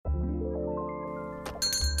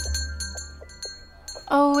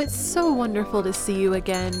Oh, it's so wonderful to see you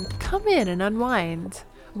again. Come in and unwind.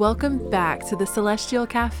 Welcome back to the Celestial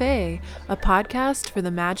Cafe, a podcast for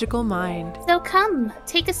the magical mind. So come,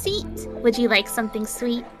 take a seat. Would you like something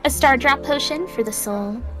sweet? A star drop potion for the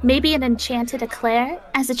soul? Maybe an enchanted eclair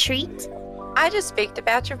as a treat? I just baked a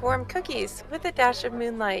batch of warm cookies with a dash of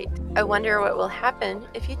moonlight. I wonder what will happen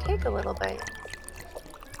if you take a little bite.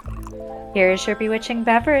 Here is your bewitching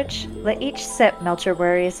beverage. Let each sip melt your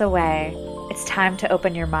worries away. It's time to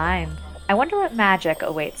open your mind. I wonder what magic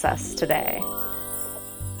awaits us today.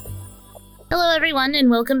 Hello everyone, and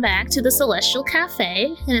welcome back to the Celestial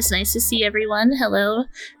Cafe. And it's nice to see everyone. Hello,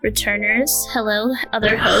 returners. Hello,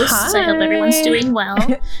 other hosts. Hi. I hope everyone's doing well.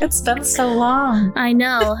 It's been so long. I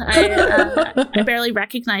know. I barely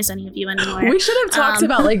recognize any of you anymore. We should have talked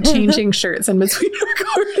about changing shirts in between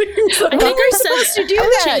recordings. I think we're supposed to do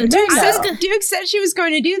that. Duke said she was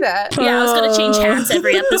going to do that. Yeah, I was going to change hats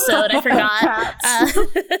every episode. I forgot.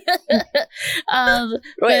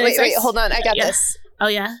 Wait, hold on. I got this. Oh,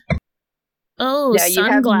 yeah? Oh, yeah,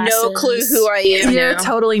 sunglasses. You have no clue who I am. You're a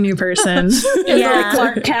totally new person. Yeah. Like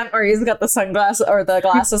Clark Kent, where he's got the sunglasses or the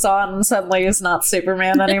glasses on, and suddenly he's not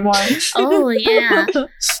Superman anymore. Oh, yeah.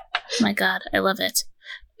 My God, I love it.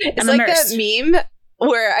 It's like that meme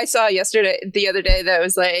where I saw the other day, that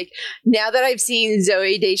was like, now that I've seen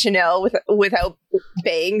Zooey Deschanel without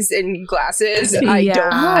bangs and glasses, I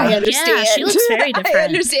understand. Yeah, she looks very different. I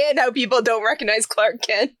understand how people don't recognize Clark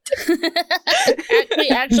Kent.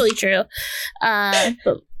 Actually true.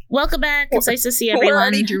 But welcome back. It's nice to see everyone. We're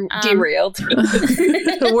already derailed.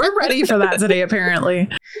 We're ready for that today, apparently.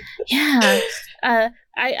 Yeah. I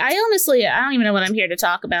honestly, I don't even know what I'm here to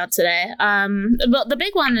talk about today. But the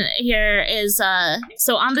big one here is,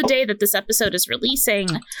 so on the day that this episode is releasing,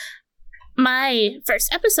 my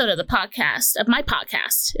first episode of my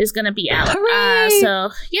podcast is going to be out.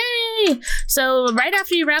 So yay! So right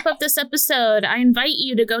after you wrap up this episode, I invite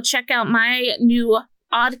you to go check out my new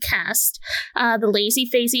Oddcast, the Lazy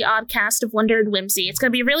Phasey Oddcast of Wonder and Whimsy. It's going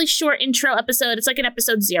to be a really short intro episode. It's like an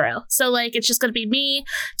episode 0. So it's just going to be me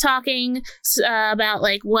talking about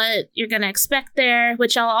what you're going to expect there,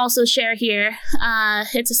 which I'll also share here.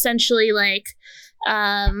 It's essentially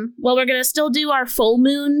we're going to still do our full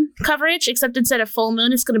moon coverage, except instead of full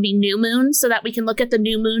moon, it's going to be new moon, so that we can look at the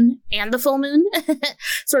new moon and the full moon,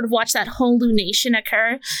 sort of watch that whole lunation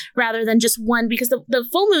occur, rather than just one, because the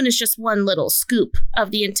full moon is just one little scoop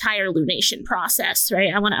of the entire lunation process,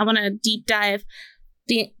 right? I want to deep dive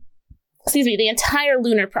the entire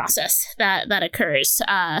lunar process that occurs.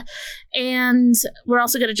 And we're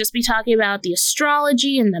also going to just be talking about the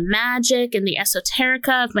astrology and the magic and the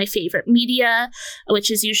esoterica of my favorite media,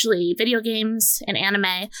 which is usually video games and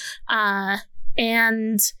anime.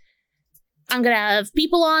 And I'm going to have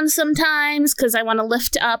people on sometimes because I want to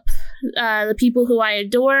lift up the people who I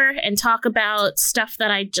adore and talk about stuff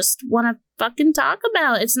that I just want to fucking talk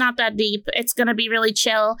about. It's not that deep. It's going to be really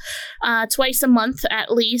chill. Twice a month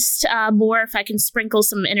at least. More if I can sprinkle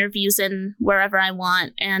some interviews in wherever I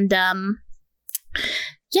want. And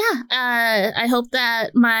I hope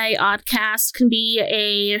that my Oddcast can be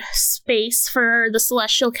a space for the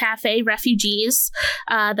Celestial Cafe refugees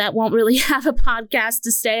that won't really have a podcast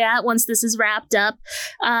to stay at once this is wrapped up.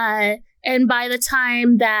 And by the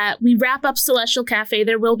time that we wrap up Celestial Cafe,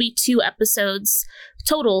 there will be 2 episodes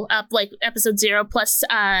total up, episode 0 plus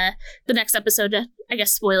the next episode, I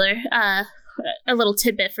guess, spoiler, a little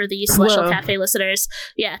tidbit for the Celestial Cafe listeners.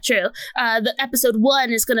 Yeah, true. The episode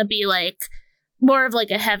 1 is going to be more of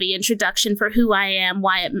a heavy introduction for who I am,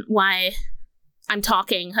 why I'm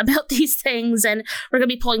talking about these things, and we're going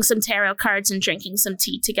to be pulling some tarot cards and drinking some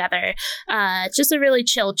tea together. Just a really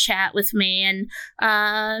chill chat with me, and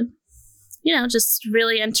just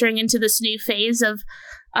really entering into this new phase of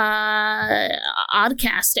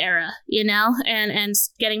Oddcast era, and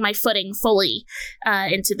getting my footing fully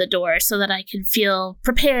into the door so that I can feel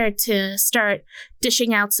prepared to start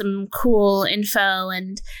dishing out some cool info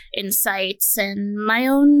and insights and my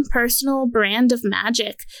own personal brand of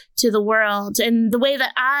magic to the world in the way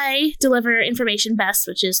that I deliver information best,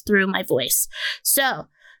 which is through my voice. So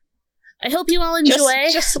I hope you all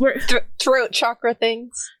enjoy. Just throat chakra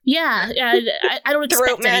things. Yeah, I don't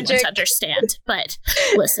expect anyone to understand, but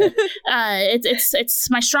listen,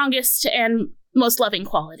 it's my strongest and most loving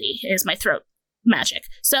quality is my throat magic.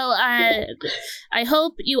 So I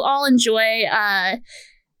hope you all enjoy.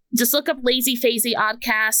 Just look up Lazy Phasey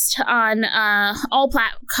Oddcast on all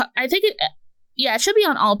I think it should be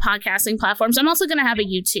on all podcasting platforms. I'm also going to have a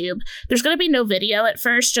YouTube. There's going to be no video at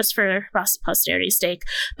first, just for posterity's sake.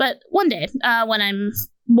 But one day, when I'm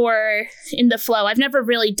more in the flow. I've never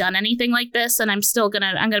really done anything like this, and I'm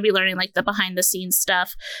gonna be learning like the behind the scenes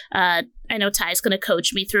stuff. I know Ty's gonna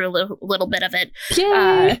coach me through a little bit of it.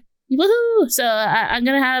 Yay! Woohoo! So I'm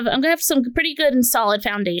gonna have some pretty good and solid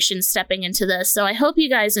foundation stepping into this. So I hope you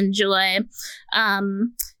guys enjoy.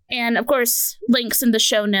 And of course, links in the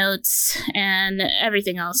show notes and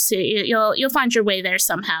everything else. You'll find your way there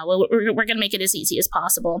somehow. We're gonna make it as easy as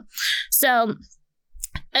possible. So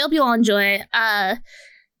I hope you all enjoy.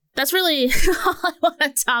 That's really all I want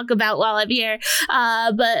to talk about while I'm here.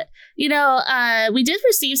 But we did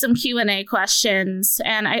receive some Q&A questions,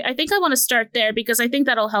 and I think I want to start there because I think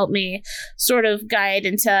that'll help me sort of guide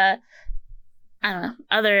into, I don't know,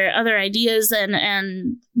 other ideas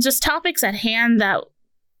and just topics at hand that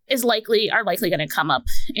are likely going to come up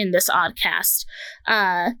in this oddcast.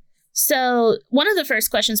 So one of the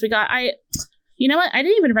first questions we got, you know what? I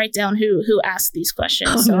didn't even write down who asked these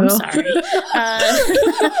questions, so I'm sorry.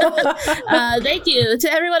 Thank you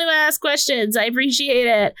to everyone who asked questions. I appreciate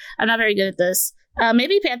it. I'm not very good at this.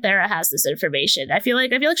 Maybe Panthera has this information. I feel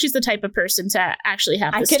like she's the type of person to actually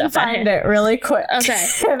have this stuff. I can find it really quick. Okay,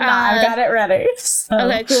 I've got it ready. So.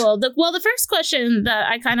 Okay, cool. The first question that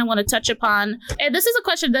I kind of want to touch upon, and this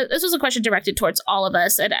was a question directed towards all of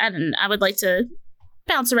us, and I would like to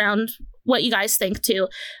bounce around what you guys think too.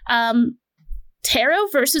 Tarot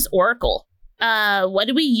versus Oracle. What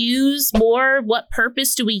do we use more? What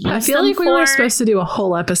purpose do we use? I feel like we were supposed to do a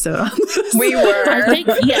whole episode on this. We were. I think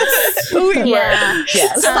yes. We were.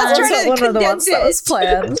 Yes. Let's try to one of the ones condense that was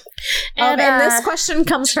planned. And this question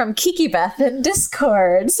comes from Kiki Beth in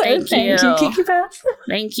Discord. So thank you, Kiki Beth.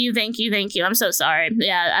 Thank you. I'm so sorry.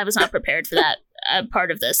 Yeah, I was not prepared for that. Part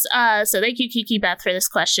of this. So thank you, Kiki Beth, for this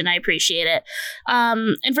question. I appreciate it.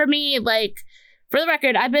 And for me, for the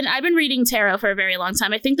record, I've been reading tarot for a very long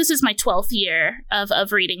time. I think this is my 12th year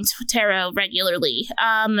of reading tarot regularly,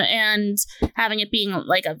 and having it being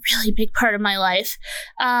like a really big part of my life.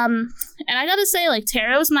 And I gotta say,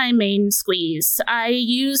 tarot is my main squeeze. I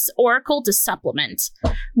use Oracle to supplement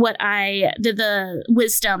the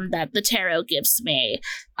wisdom that the tarot gives me.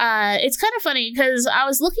 It's kind of funny because I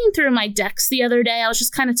was looking through my decks the other day. I was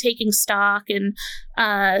just kind of taking stock and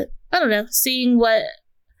I don't know, seeing what.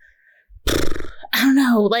 I don't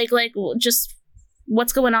know, just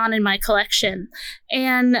what's going on in my collection.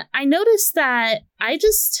 And I noticed that I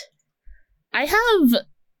have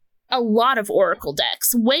a lot of Oracle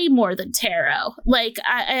decks, way more than tarot.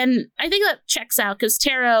 And I think that checks out because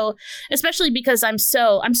tarot, especially because I'm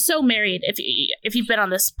so married. If you've been on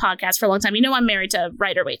this podcast for a long time, you know I'm married to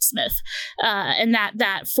Rider-Waite-Smith, and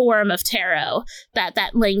that form of tarot, that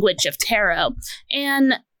language of tarot.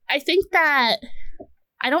 And I think that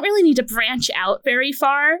I don't really need to branch out very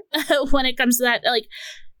far when it comes to that.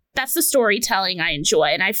 That's the storytelling I enjoy.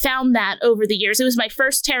 And I found that over the years. It was my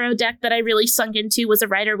first tarot deck that I really sunk into, was a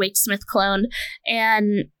Rider-Waite-Smith clone.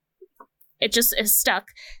 And it just is stuck.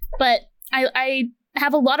 But I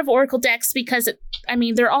have a lot of Oracle decks because,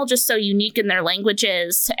 they're all just so unique in their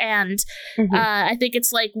languages. And I think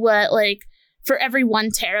it's for every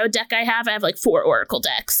one tarot deck I have 4 Oracle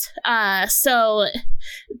decks. So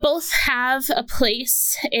both have a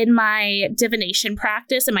place in my divination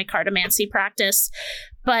practice and my cartomancy practice,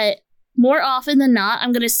 but more often than not,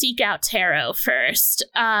 I'm going to seek out tarot first.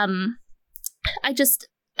 I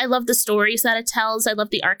love the stories that it tells. I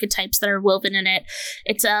love the archetypes that are woven in it.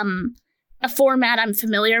 It's a format I'm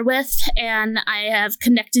familiar with and I have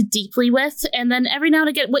connected deeply with. And then every now and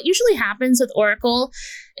again, what usually happens with Oracle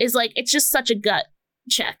is it's just such a gut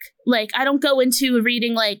check. I don't go into a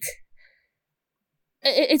reading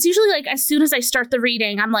it's usually as soon as I start the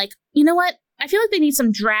reading, I'm you know what? I feel like they need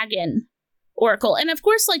some dragon Oracle. And of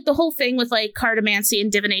course, the whole thing with cartomancy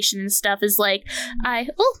and divination and stuff is my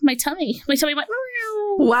tummy went.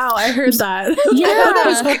 Wow, I heard that. Yeah,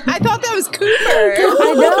 I thought that was Cooper.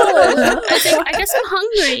 I know. I guess I'm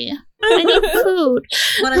hungry. I need food.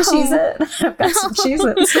 Want to cheese it? I've got some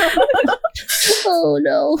Cheez-Its. Oh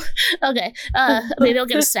no. Okay. Maybe I'll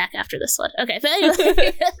get a snack after this one. Okay. But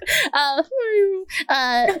anyway,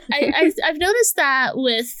 I've noticed that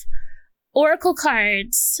with Oracle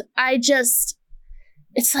cards,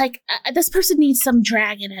 it's this person needs some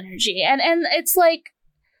dragon energy, and it's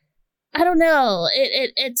I don't know.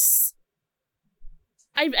 It's.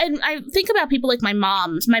 I think about people like my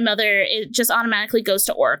mother. It just automatically goes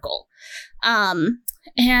to Oracle, and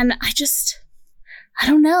I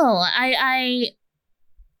don't know.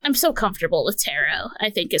 I'm so comfortable with tarot, I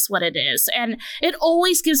think is what it is, and it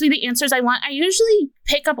always gives me the answers I want. I usually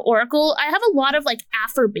pick up Oracle. I have a lot of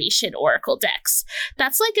affirmation Oracle decks.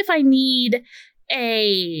 That's if I need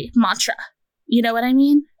a mantra. You know what I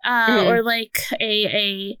mean? Or like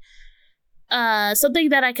a something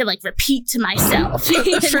that I can like repeat to myself.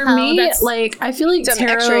 For me, like I feel like some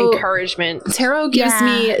extra encouragement. Tarot gives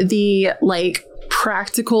me the like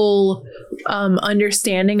practical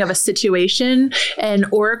understanding of a situation, and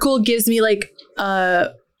Oracle gives me like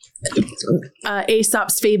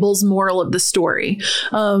Aesop's Fables moral of the story.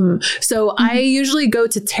 So I usually go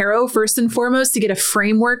to tarot first and foremost to get a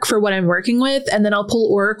framework for what I'm working with, and then I'll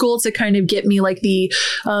pull Oracle to kind of get me like the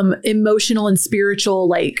emotional and spiritual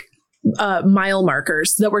like mile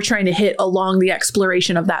markers that we're trying to hit along the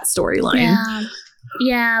exploration of that storyline.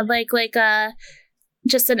 Yeah, like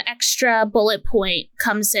just an extra bullet point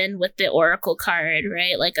comes in with the Oracle card,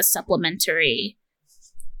 right? Like a supplementary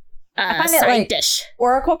I find side it like dish.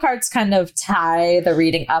 Oracle cards kind of tie the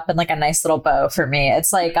reading up in like a nice little bow for me.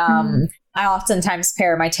 It's like I oftentimes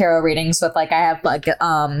pair my tarot readings with like I have like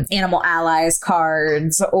animal allies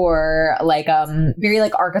cards or like very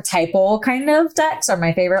like archetypal kind of decks are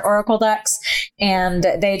my favorite Oracle decks, and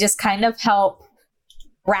they just kind of help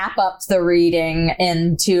wrap up the reading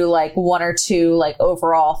into like one or two like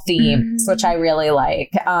overall themes, which I really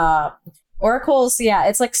like. Oracles, yeah,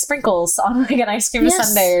 it's like sprinkles on like an ice cream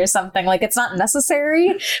sundae or something. Like it's not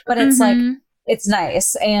necessary, but it's like it's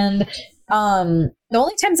nice. And the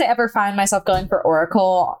only times I ever find myself going for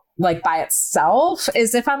Oracle like by itself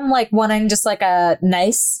is if I'm like wanting just like a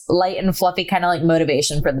nice light and fluffy kind of like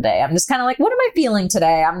motivation for the day. I'm just kind of like, what am I feeling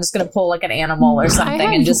today? I'm just gonna pull like an animal or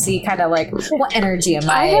something and just see kind of like what energy am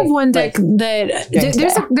I have one deck like,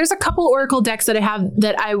 that there's a couple Oracle decks that I have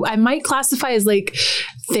that I might classify as like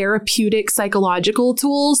therapeutic psychological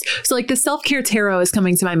tools. So like the self-care tarot is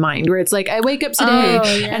coming to my mind, where it's like I wake up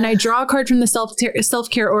today and I draw a card from the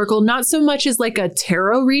self-care Oracle, not so much as like a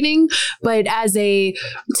tarot reading, but as a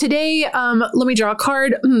today let me draw a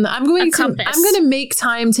card. I'm going to make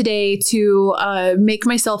time today to make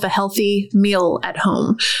myself a healthy meal at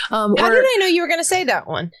home. How did I know you were going to say that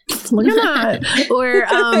one? Look at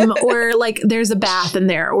that. Or like there's a bath in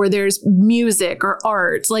there, or there's music or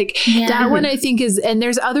art. Like that one I think is, and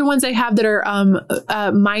there's other ones I have that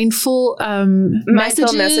are mindful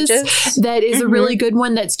messages. That is a really good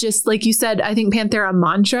one. That's just like you said, I think Panthera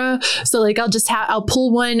mantra. So like I'll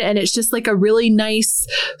pull one and it's just like a really nice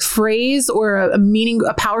phrase or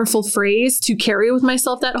a powerful phrase to carry with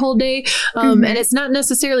myself that whole day. And it's not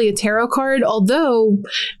necessarily a tarot card, although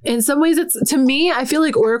in some ways it's, to me, I feel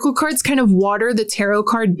like Oracle cards kind of water the tarot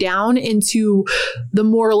card down into the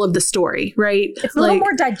moral of the story, right? It's a little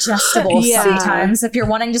more digestible sometimes if you're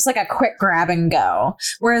wanting just like a quick grab and go.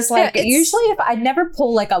 Whereas like usually if I never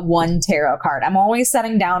pull like a one tarot card, I'm always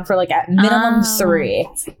setting down for like at minimum 3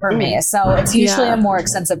 for me. So it's usually a more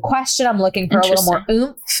extensive question. I'm looking for a little more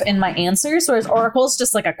oomph in my answers, whereas Oracle's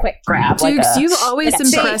just like a quick grab. Dukes, you've always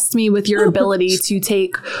impressed me with your ability to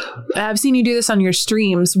take, I've seen you do this on your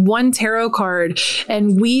streams, one tarot card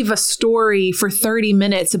and weave a story for 30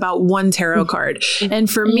 minutes about one tarot card. And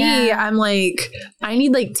for me, I'm like, I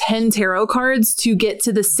need like 10 tarot cards to get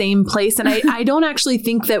to the same place. And I don't actually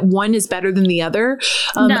think that one is better than the other.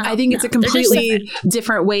 I think it's a completely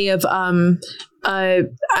different way of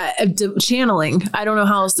channeling. I don't know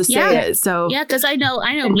how else to say it. So because I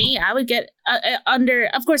know me. I would get under.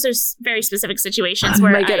 Of course, there's very specific situations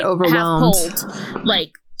where I get overwhelmed. Have pulled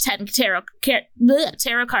like 10 tarot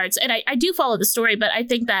cards, and I do follow the story. But I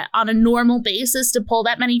think that on a normal basis, to pull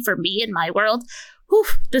that many for me in my world,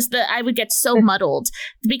 I would get so muddled,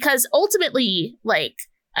 because ultimately, like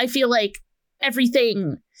I feel like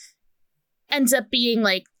everything ends up being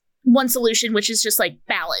like one solution, which is just like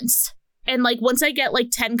balance. And like once I get like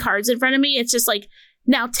 10 cards in front of me, it's just like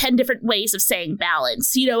now 10 different ways of saying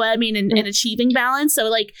balance. You know what I mean? And achieving balance. So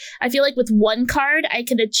like I feel like with one card, I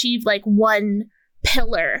can achieve like one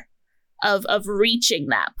pillar of reaching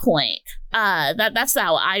that point. That's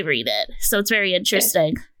how I read it. So it's very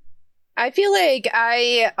interesting. I feel like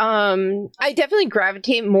I definitely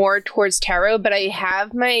gravitate more towards tarot, but I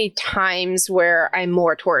have my times where I'm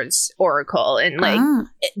more towards Oracle. And like,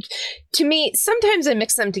 to me, sometimes I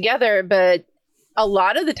mix them together, but a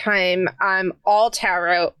lot of the time I'm all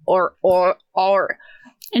tarot or all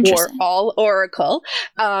Oracle.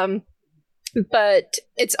 But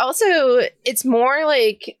it's more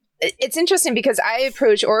like, it's interesting because I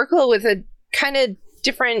approach Oracle with a kind of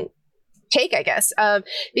different take, I guess,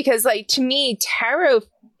 because like to me, tarot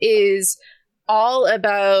is all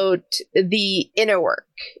about the inner work.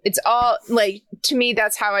 It's all like, to me,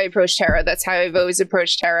 that's how I approach tarot. That's how I've always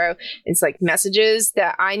approached tarot. It's like messages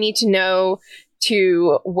that I need to know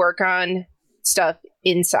to work on stuff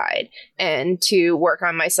inside and to work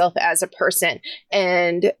on myself as a person.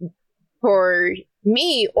 And for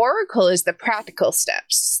me, Oracle is the practical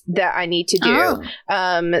steps that I need to do.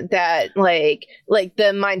 That like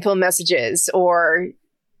the mindful messages or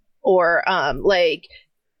like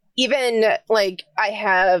even like I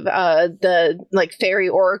have the like fairy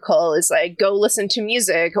oracle is like go listen to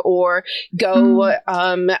music or go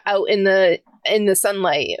out in the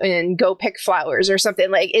sunlight and go pick flowers or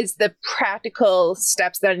something. Like it's the practical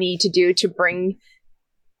steps that I need to do to bring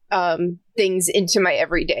things into my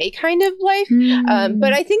everyday kind of life.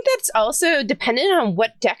 But I think that's also dependent on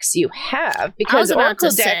what decks you have, because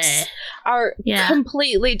Oracle decks are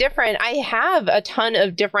completely different. I have a ton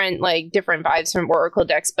of different vibes from Oracle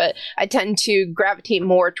decks, but I tend to gravitate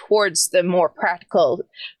more towards the more practical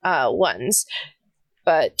ones.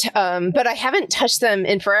 But I haven't touched them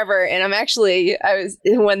in forever. And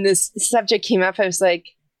when this subject came up, I was like,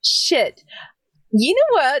 shit, you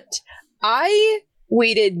know what? I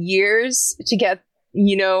waited years to get,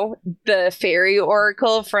 the fairy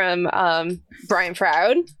oracle from Brian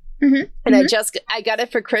Froud. And I got it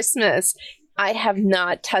for Christmas. I have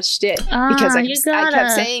not touched it because I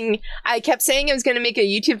kept saying I was going to make a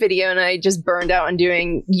YouTube video, and I just burned out on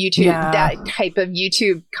doing that type of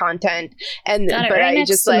YouTube content. But I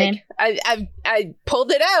just I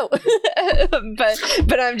pulled it out.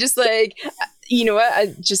 but I'm just like, you know what?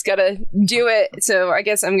 I just gotta do it. So I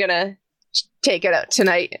guess I'm gonna take it out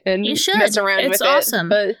tonight and mess around with it. It's awesome.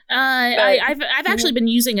 But I've actually been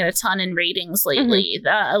using it a ton in readings lately.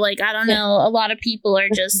 I don't know, a lot of people are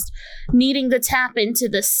just needing to tap into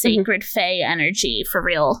the sacred fae energy for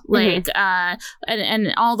real.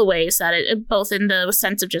 And all the ways that it, both in the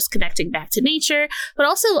sense of just connecting back to nature, but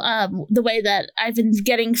also the way that I've been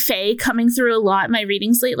getting fae coming through a lot in my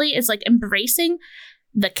readings lately is like embracing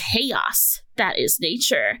the chaos that is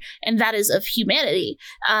nature and that is of humanity.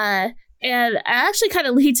 And it actually kind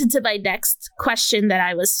of leads into my next question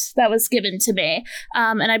that was given to me.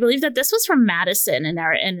 And I believe that this was from Madison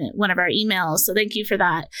in one of our emails. So thank you for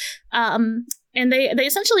that. And they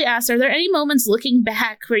essentially asked, are there any moments looking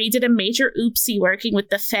back where you did a major oopsie working with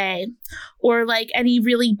the Fae, or like any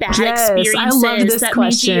really bad experiences that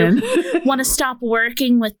question. made you want to stop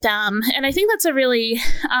working with them? And I think that's a really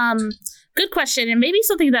good question, and maybe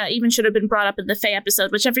something that even should have been brought up in the Fae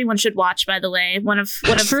episode, which everyone should watch, by the way. One of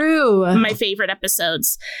my favorite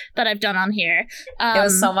episodes that I've done on here. It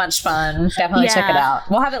was so much fun. Definitely check it out.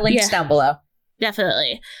 We'll have it linked down below.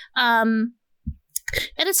 Definitely.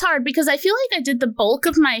 And it's hard because I feel like I did the bulk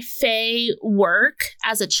of my Fae work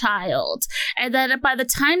as a child. And then by the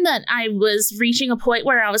time that I was reaching a point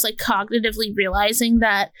where I was like cognitively realizing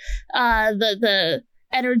that the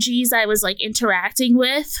energies I was like interacting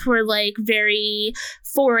with were like very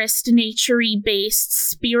forest nature-y based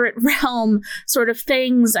spirit realm sort of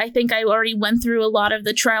things, I think I already went through a lot of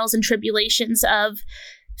the trials and tribulations of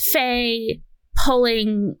Fae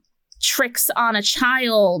pulling tricks on a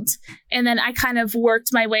child, and then I kind of worked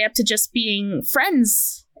my way up to just being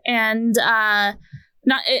friends and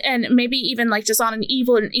and maybe even like just on an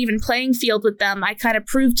even playing field with them. I kind of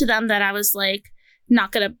proved to them that I was like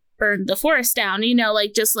not gonna burn the forest down,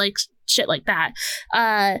 like just like shit like that.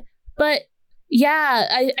 But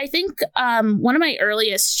yeah, I think one of my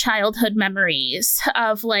earliest childhood memories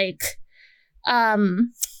of like how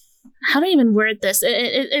do I even word this?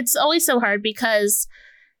 It's always so hard because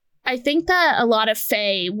I think that a lot of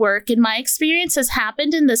Fae work in my experience has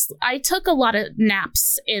happened in this. I took a lot of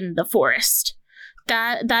naps in the forest.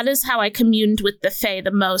 That is how I communed with the Fae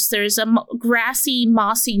the most. There's a grassy,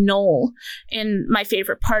 mossy knoll in my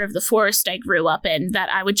favorite part of the forest I grew up in that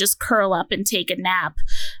I would just curl up and take a nap.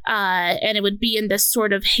 And it would be in this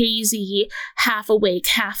sort of hazy, half awake,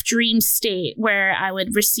 half dream state where I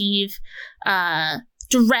would receive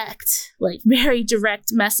very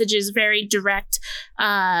direct messages, very direct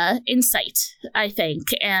insight, I think,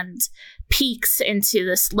 and peeks into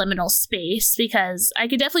this liminal space, because I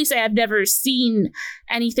could definitely say I've never seen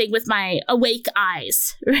anything with my awake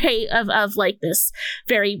eyes, right? Of like this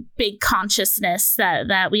very big consciousness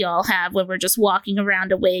that we all have when we're just walking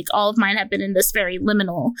around awake. All of mine have been in this very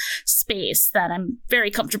liminal space that I'm very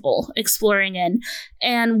comfortable exploring in.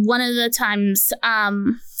 And one of the times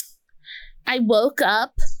I woke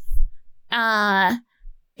up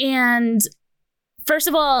and first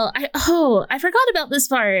of all, I forgot about this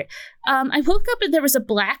part. I woke up and there was a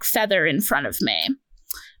black feather in front of me,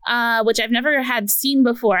 which I've never had seen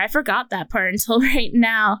before. I forgot that part until right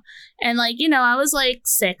now. And like, I was like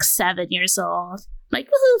 6, 7 years old. Like,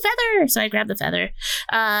 woohoo, feather! So I grabbed the feather.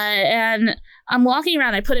 And I'm walking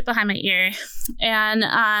around. I put it behind my ear.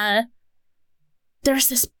 And there's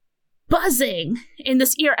this buzzing in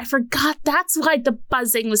this ear. I forgot that's why the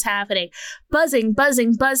buzzing was happening. Buzzing.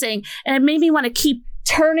 And it made me want to keep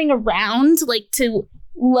turning around, like to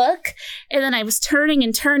look. And then I was turning.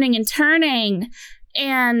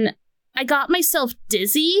 And I got myself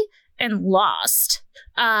dizzy and lost.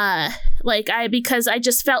 Because I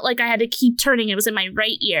just felt like I had to keep turning. It was in my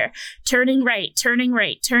right ear. Turning right.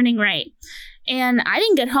 And I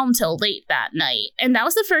didn't get home till late that night. And that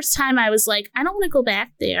was the first time I was like, I don't want to go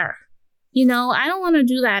back there. I don't want to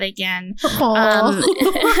do that again.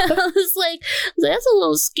 I was like, that's a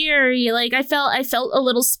little scary. Like I felt a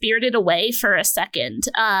little spirited away for a second.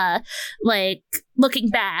 Like looking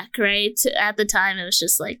back, right? At the time, it was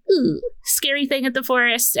just like, ooh, scary thing at the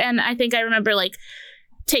forest. And I think I remember like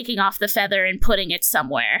taking off the feather and putting it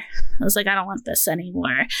somewhere. I was like, I don't want this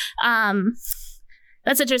anymore.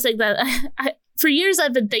 That's interesting. For years,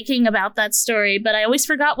 I've been thinking about that story, but I always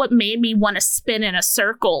forgot what made me want to spin in a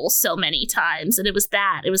circle so many times. And it was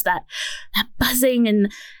that that buzzing,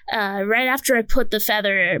 and right after I put the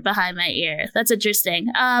feather behind my ear. That's interesting.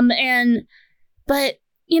 But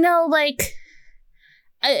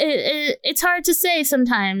it's hard to say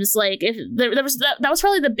sometimes. Like if there was that was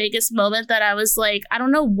probably the biggest moment that I was like, I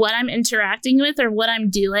don't know what I'm interacting with or what I'm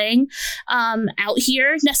doing out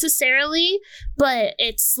here necessarily, but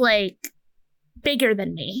it's like bigger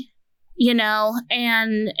than me,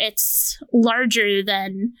 and it's larger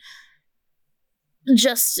than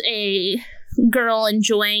just a girl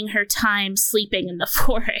enjoying her time sleeping in the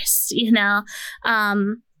forest,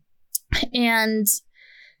 and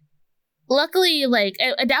luckily, like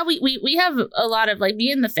now we have a lot of, like,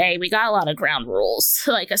 me and the Fae, we got a lot of ground rules,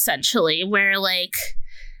 like, essentially, where like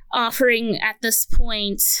offering at this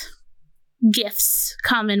point gifts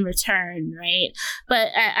come in return, right? But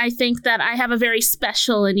I think that I have a very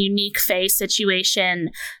special and unique Fae situation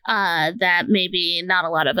that maybe not a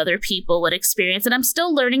lot of other people would experience, and I'm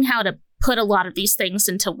still learning how to put a lot of these things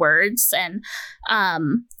into words, and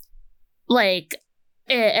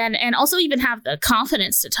and also even have the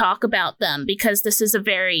confidence to talk about them, because this is a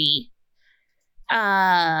very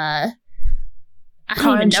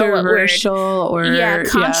controversial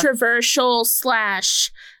 /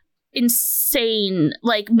 insane,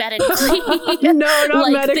 like, medically. No, not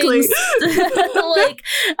like medically. Like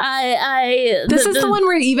this is the one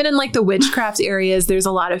where even in like the witchcraft areas, there's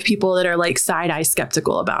a lot of people that are like side-eye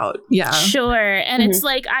skeptical about. Yeah, sure. And it's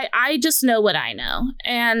like I just know what I know,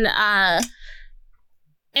 and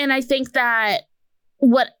I think that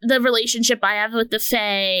what the relationship I have with the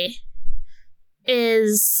Fae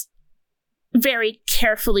is very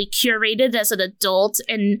carefully curated as an adult,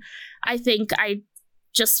 and I think I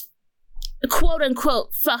just quote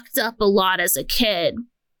unquote fucked up a lot as a kid.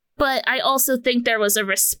 But I also think there was a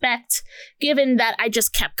respect, given that I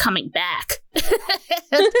just kept coming back.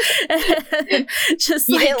 Just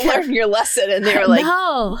you didn't learn your lesson, and they were like,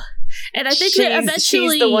 no. And I think that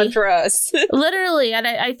eventually, she's the one for us. Literally. And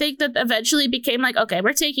I think that eventually became like, okay,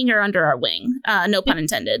 we're taking her under our wing. No pun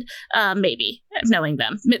intended. Maybe, knowing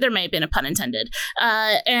them. There may have been a pun intended.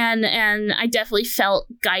 And I definitely felt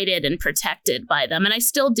guided and protected by them. And I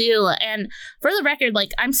still do. And for the record,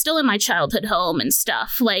 like, I'm still in my childhood home and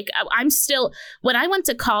stuff. Like, I'm still, when I went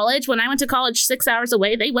to college 6 hours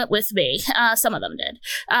away, they went with me. Some of them did.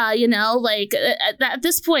 At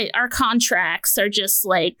this point, our contracts are just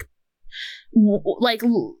like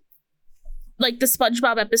the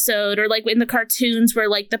SpongeBob episode, or like in the cartoons where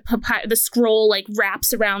like the scroll like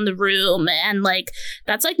wraps around the room, and like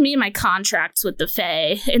that's like me and my contracts with the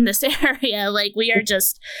Fae in this area. Like, we are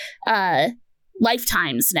just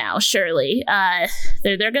lifetimes now. Surely,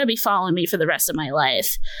 they're gonna be following me for the rest of my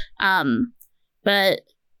life. But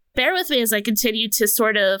bear with me as I continue to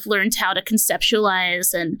sort of learn how to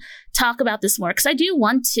conceptualize and talk about this more, because I do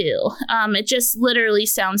want to. It just literally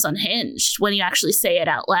sounds unhinged when you actually say it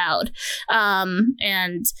out loud.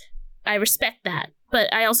 And I respect that.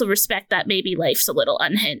 But I also respect that maybe life's a little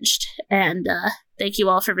unhinged. And thank you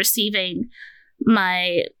all for receiving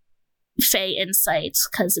my Fae insights,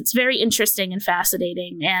 because it's very interesting and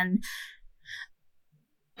fascinating. And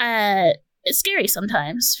it's scary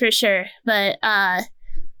sometimes, for sure. But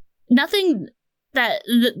nothing that,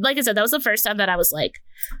 like I said, that was the first time that I was like,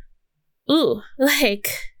 ooh, like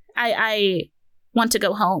I want to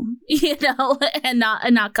go home, and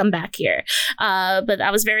not come back here. But I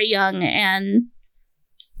was very young, and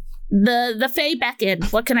the Fae beckoned.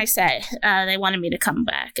 What can I say? They wanted me to come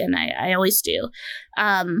back, and I always do.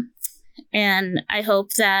 And I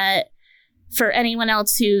hope that for anyone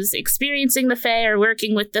else who's experiencing the Fae or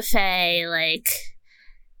working with the Fae, like,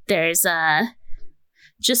 there's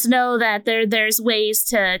just know that there's ways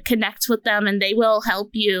to connect with them, and they will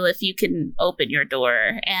help you if you can open your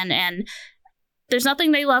door. And there's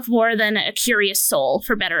nothing they love more than a curious soul,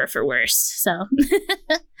 for better or for worse. So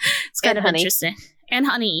it's kind of interesting. And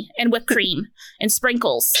honey and whipped cream and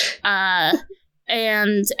sprinkles.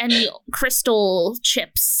 And any crystal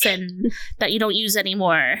chips and that you don't use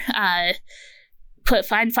anymore.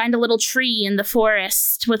 Find a little tree in the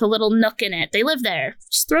forest with a little nook in it. They live there.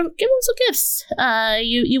 Just give them some gifts.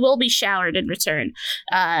 You will be showered in return,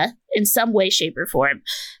 in some way, shape, or form.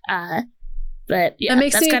 But yeah, that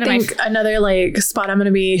makes me think another like spot I'm going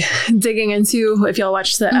to be digging into. If y'all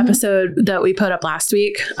watched the episode that we put up last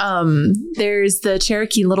week, there's the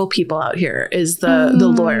Cherokee Little People out here is the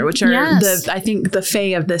lore, which are I think the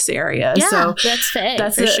Fae of this area. Yeah, so that's Fae.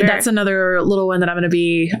 That's another little one that I'm going to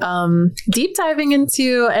be deep diving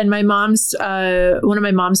into. And my mom's one of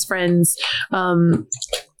my mom's friends,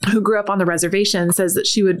 who grew up on the reservation, says that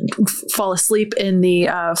she would fall asleep in the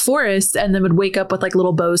forest and then would wake up with like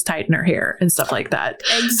little bows tied in her hair and stuff like that.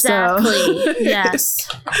 Exactly. So.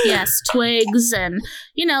 Yes. Twigs. And,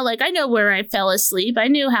 like I know where I fell asleep. I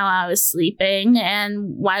knew how I was sleeping.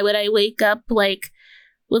 And why would I wake up like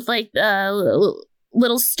with like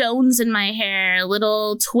little stones in my hair,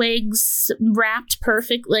 little twigs wrapped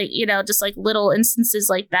perfectly, just like little instances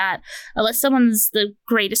like that. Unless someone's the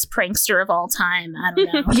greatest prankster of all time. I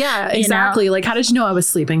don't know. Yeah, exactly. Like, how did you know I was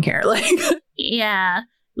sleeping here? Like, yeah,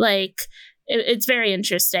 like it's very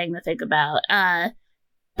interesting to think about.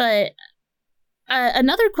 But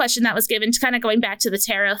another question that was given, kind of going back to the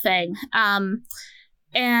tarot thing, and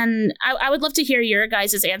I would love to hear your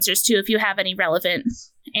guys' answers too, if you have any relevant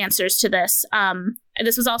answers to this.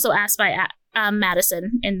 This was also asked by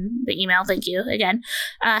Madison in the email. Thank you again.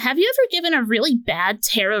 Have you ever given a really bad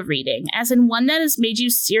tarot reading, as in one that has made you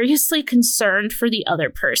seriously concerned for the other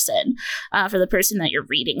person, for the person that you're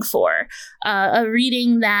reading for? A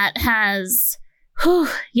reading that has, a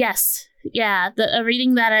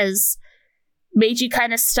reading that has made you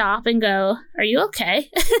kind of stop and go, are you okay?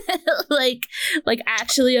 like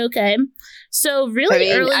actually okay. So really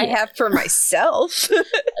early. I have for myself.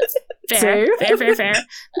 Fair.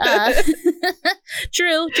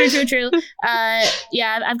 True.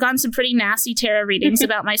 I've gotten some pretty nasty tarot readings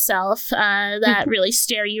about myself that really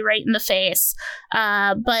stare you right in the face.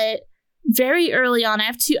 But very early on, I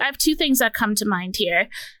have two things that come to mind here.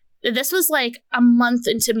 This was like a month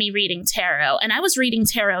into me reading tarot, and I was reading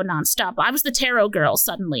tarot nonstop. I was the tarot girl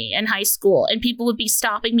suddenly in high school, and people would be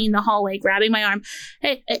stopping me in the hallway, grabbing my arm.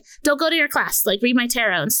 Hey, don't go to your class. Like, read my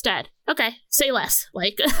tarot instead. Okay, say less.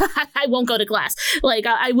 Like, I won't go to class. Like,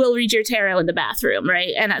 I will read your tarot in the bathroom,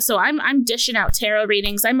 right? And so I'm dishing out tarot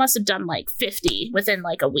readings. I must have done like 50 within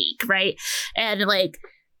like a week, right? And like,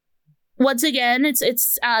 once again, it's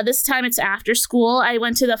this time it's after school. I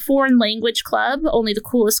went to the foreign language club. Only the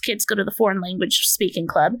coolest kids go to the foreign language speaking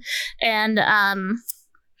club. And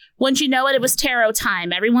once you know it, it was tarot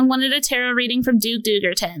time. Everyone wanted a tarot reading from Duke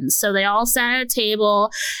Dugertons. So they all sat at a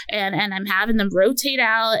table, and I'm having them rotate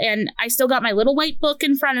out. And I still got my little white book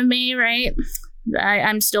in front of me, right?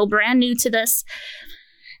 I'm still brand new to this.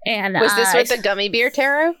 And was this with the gummy beer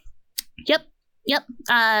tarot? Yep.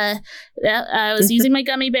 I was using my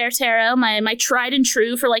gummy bear tarot, my tried and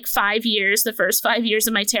true for like 5 years, the first 5 years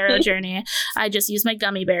of my tarot journey. I just used my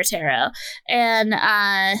gummy bear tarot. And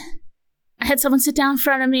I had someone sit down in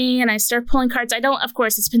front of me, and I started pulling cards. Of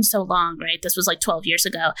course, it's been so long, right? This was like 12 years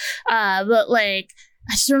ago. But like,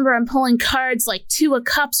 I just remember I'm pulling cards like 2 of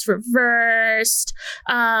Cups reversed.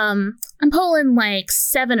 I'm pulling like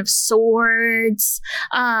 7 of Swords.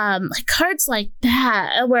 Like cards like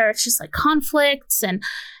that, where it's just like conflicts and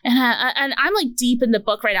I'm like deep in the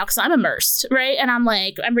book right now because I'm immersed, right? And I'm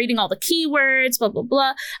reading all the keywords, blah blah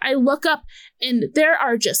blah. I look up and there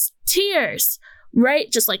are just tears.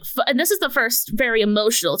 Right? Just like, and this is the first very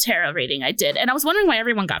emotional tarot reading I did. And I was wondering why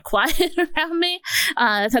everyone got quiet around me.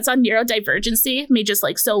 That's on neurodivergency. Me just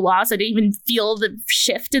like so lost. I didn't even feel the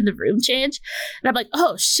shift in the room change. And I'm like,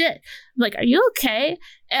 oh shit. I'm like, are you okay?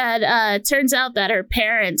 And it turns out that her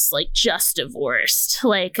parents like just divorced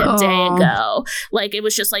like a day ago. Like it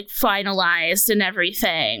was just like finalized and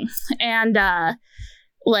everything. And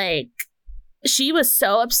like, she was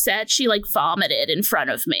so upset, she like vomited in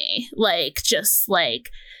front of me. Like, just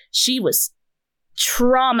like, she was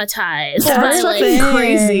traumatized. That's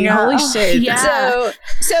crazy. Holy shit. Yeah.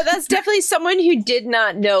 So that's definitely someone who did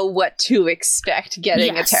not know what to expect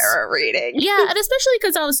getting a tarot reading. Yeah, and especially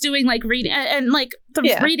because I was doing like reading, and like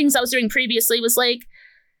the readings I was doing previously was like,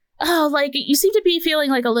 oh, like, you seem to be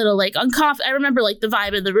feeling like a little like uncomfortable. I remember like the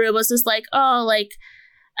vibe in the room was just like, oh, like,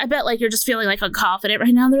 I bet like you're just feeling like unconfident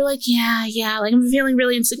right now. And they're like, yeah, like I'm feeling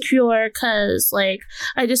really insecure because like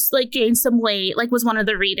I just like gained some weight, like was one of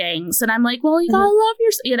the readings. And I'm like, well, you gotta love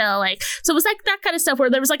yourself, you know, like, so it was like that kind of stuff where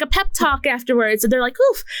there was like a pep talk afterwards and they're like,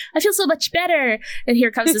 oof, I feel so much better. And here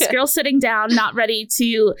comes this girl sitting down, not ready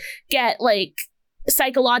to get like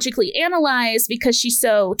psychologically analyzed because she's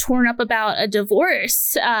so torn up about a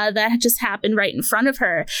divorce that had just happened right in front of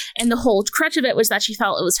her. And the whole crutch of it was that she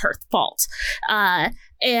felt it was her fault.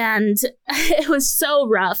 And it was so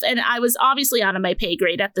rough. And I was obviously out of my pay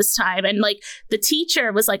grade at this time. And like the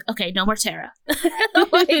teacher was like, okay, no more tarot.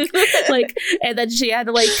 like, and then she had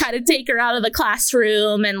to like kind of take her out of the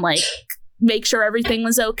classroom and like make sure everything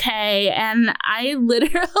was okay. And I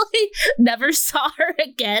literally never saw her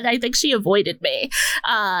again. I think she avoided me.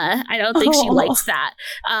 I don't think she liked that.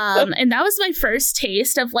 And that was my first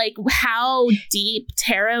taste of like how deep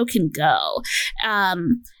tarot can go.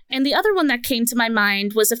 And the other one that came to my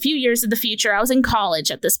mind was a few years in the future. I was in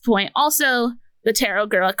college at this point. Also the tarot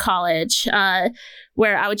girl at college,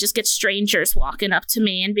 where I would just get strangers walking up to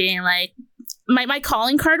me and being like, my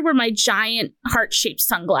calling card were my giant heart-shaped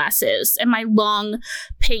sunglasses and my long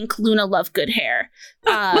pink Luna Lovegood hair.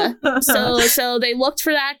 So they looked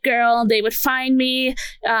for that girl. They would find me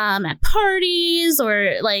at parties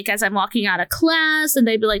or like as I'm walking out of class, and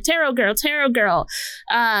they'd be like, tarot girl, tarot girl.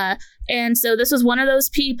 And so this was one of those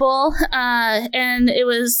people, and it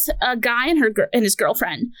was a guy and his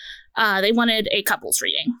girlfriend. They wanted a couples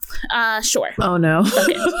reading. Sure. Oh no.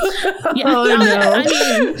 Okay. Yeah. Oh no. I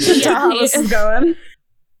mean, yeah, how this is going.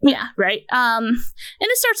 Yeah. Right. And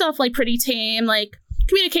it starts off like pretty tame, like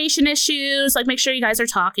communication issues, like make sure you guys are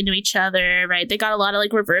talking to each other. Right. They got a lot of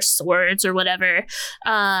like reverse swords or whatever.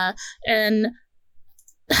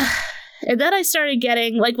 And then I started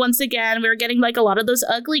getting, like, once again, we were getting, like, a lot of those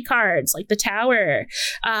ugly cards, like the Tower,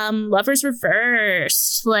 Lovers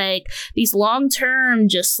Reversed, like, these long-term,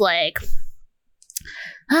 just, like,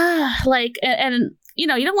 and, you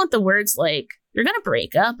know, you don't want the words, like, you're going to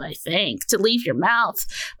break up, I think, to leave your mouth.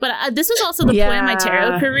 But this was also the point in my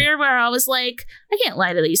tarot career where I was like, I can't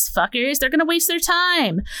lie to these fuckers. They're going to waste their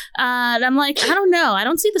time. And I'm like, I don't know. I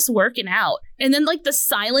don't see this working out. And then, like, the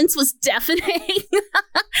silence was deafening.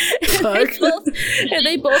 and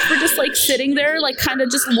they both were just, like, sitting there, like, kind of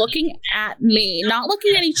just looking at me, not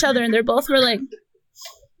looking at each other. And they both were like,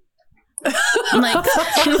 I'm like,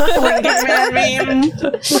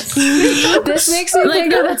 this makes me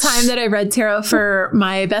think of the time that I read tarot for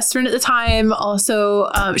my best friend at the time.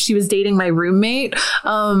 Also, she was dating my roommate.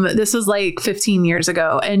 This was like 15 years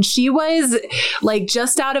ago. And she was like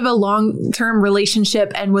just out of a long-term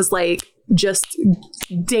relationship and was like, just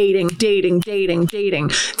dating. Date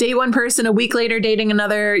one person, a week later dating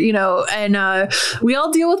another, you know, and we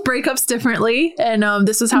all deal with breakups differently. And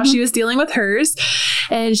this was how she was dealing with hers.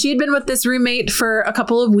 And she had been with this roommate for a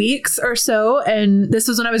couple of weeks or so. And this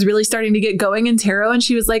was when I was really starting to get going in tarot. And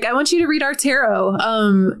she was like, I want you to read our tarot.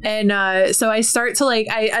 So I start to like,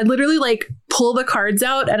 I literally like pull the cards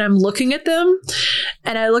out and I'm looking at them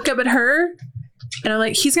and I look up at her. And I'm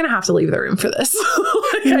like, he's gonna have to leave the room for this.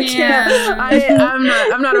 Like, I can't.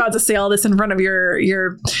 I'm not about to say all this in front of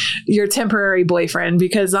your temporary boyfriend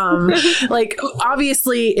because like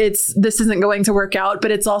obviously this isn't going to work out,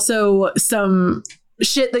 but it's also some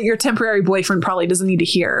shit that your temporary boyfriend probably doesn't need to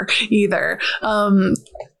hear either. And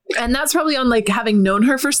that's probably on like having known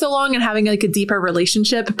her for so long and having like a deeper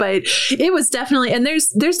relationship. But it was definitely, and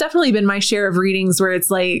there's definitely been my share of readings where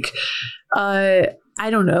it's like, I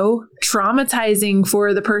don't know, traumatizing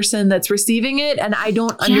for the person that's receiving it. And I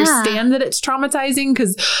don't understand that it's traumatizing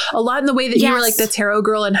because a lot in the way that you were like the tarot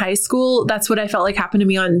girl in high school, that's what I felt like happened to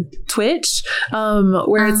me on Twitch,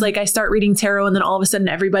 where it's like I start reading tarot and then all of a sudden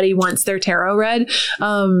everybody wants their tarot read.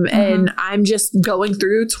 And I'm just going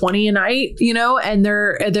through 20 a night, you know, and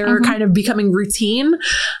they're kind of becoming routine.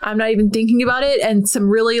 I'm not even thinking about it. And some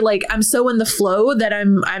really like, I'm so in the flow that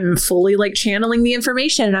I'm fully like channeling the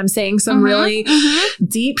information and I'm saying some really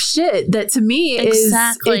deep shit that to me is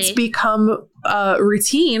it's become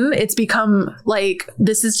routine. It's become like,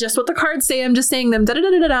 this is just what the cards say. I'm just saying them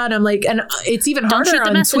da-da-da-da-da. And I'm like, and it's even harder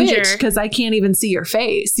on Twitch because I can't even see your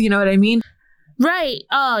face. You know what I mean? Right.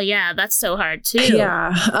 Oh, yeah. That's so hard, too.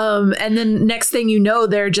 Yeah. And then next thing you know,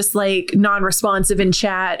 they're just like non-responsive in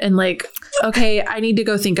chat and like, okay, I need to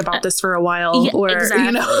go think about this for a while. Yeah, or,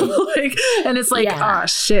 you know, like, and it's like, oh,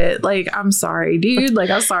 shit. Like, I'm sorry, dude. Like,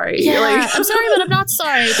 I'm sorry. Yeah, like, I'm sorry, but I'm not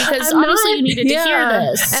sorry because obviously you needed to hear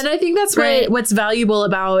this. And I think that's what's valuable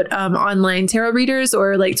about online tarot readers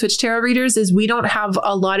or like Twitch tarot readers is we don't have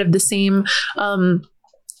a lot of the same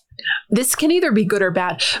this can either be good or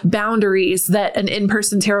bad, boundaries that an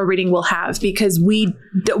in-person tarot reading will have, because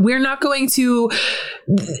we're not going to,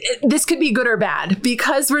 this could be good or bad,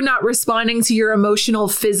 because we're not responding to your emotional,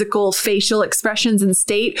 physical, facial expressions and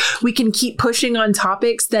state. We can keep pushing on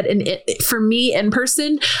topics that for me in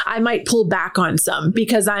person, I might pull back on some,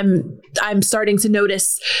 because I'm starting to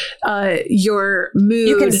notice your mood.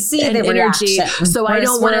 You can see and the energy. reaction. So I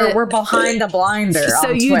don't want to, we're behind a blinder. so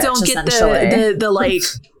on you Twitch, don't get the like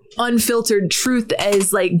unfiltered truth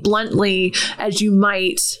as like bluntly as you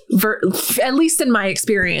might, at least in my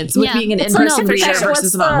experience with being an in-person reader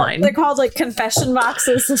versus an online. They're called like confession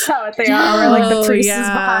boxes. Is that what they are? Where like the priest is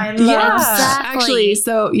behind them. Yeah, exactly. Actually,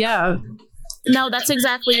 so yeah. No, that's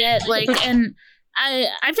exactly it. Like, and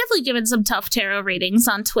I've definitely given some tough tarot readings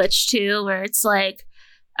on Twitch too, where it's like,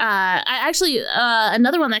 I actually,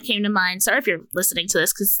 another one that came to mind, sorry if you're listening to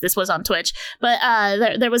this because this was on Twitch, but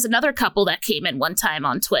there was another couple that came in one time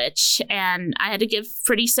on Twitch, and I had to give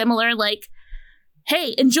pretty similar, like,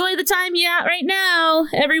 hey, enjoy the time you're at right now,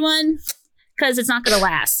 everyone, because it's not going to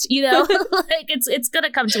last, you know? Like, it's going to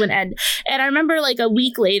come to an end. And I remember, like, a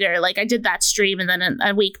week later, like, I did that stream, and then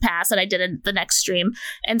a week passed, and I did the next stream,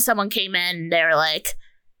 and someone came in, and they were like,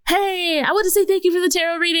 hey, I want to say thank you for the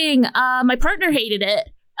tarot reading. My partner hated it.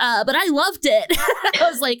 But I loved it. I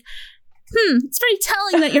was like, it's pretty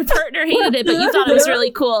telling that your partner hated it, but you thought it was really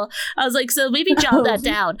cool. I was like, so maybe jot that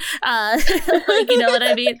down. Like, you know what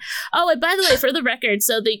I mean? Oh, and by the way, for the record,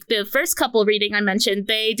 so the first couple reading I mentioned,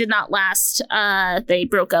 they did not last. They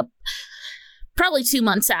broke up probably 2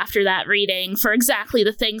 months after that reading for exactly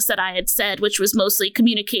the things that I had said, which was mostly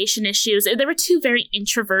communication issues. There were two very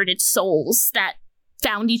introverted souls that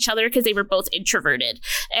found each other because they were both introverted,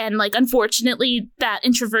 and like unfortunately that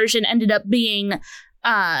introversion ended up being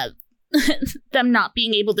them not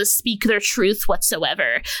being able to speak their truth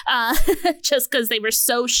whatsoever, just because they were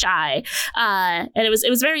so shy, and it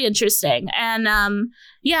was very interesting. And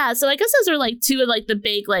yeah, so I guess those are like two of like the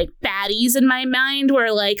big like baddies in my mind,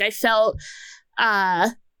 where like I felt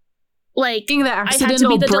like being the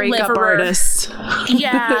accidental breakup artist.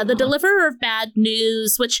 Yeah, the deliverer of bad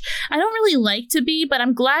news, which I don't really like to be, but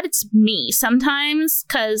I'm glad it's me sometimes,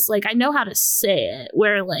 because like I know how to say it,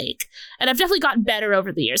 where like, and I've definitely gotten better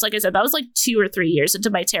over the years. Like I said, that was like 2 or 3 years into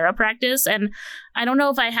my tarot practice, and I don't know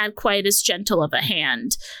if I had quite as gentle of a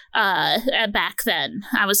hand back then.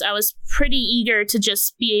 I was pretty eager to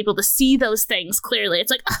just be able to see those things clearly.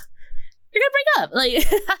 It's like, you're gonna break up.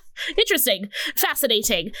 Like, interesting,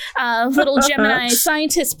 fascinating. Little Gemini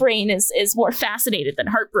scientist brain is more fascinated than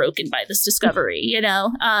heartbroken by this discovery, you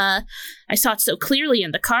know? I saw it so clearly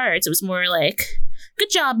in the cards. It was more like, good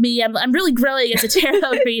job, me. I'm really growing as a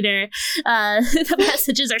tarot reader. The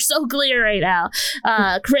messages are so clear right now.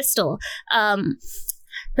 Crystal.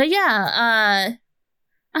 But yeah, I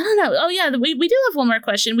don't know. Oh yeah, we do have one more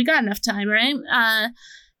question. We got enough time, right?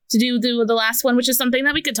 To do the last one, which is something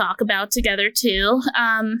that we could talk about together too.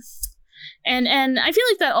 And I feel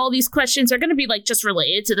like that all these questions are going to be like just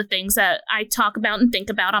related to the things that I talk about and think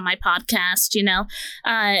about on my podcast. You know,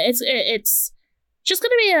 it's just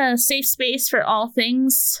going to be a safe space for all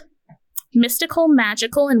things mystical,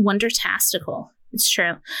 magical, and wondertastical. It's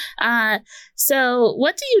true. So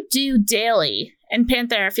what do you do daily? And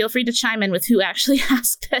Panther, feel free to chime in with who actually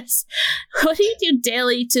asked this. What do you do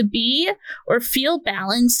daily to be or feel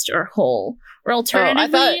balanced or whole? Or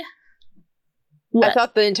alternatively... I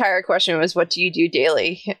thought the entire question was, what do you do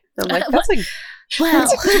daily? I'm like, that's a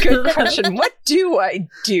good question. What do I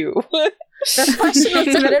do? This question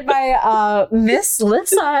was submitted by Miss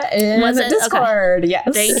Lissa in Discord. Okay. Yes.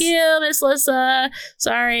 Thank you, Miss Lissa.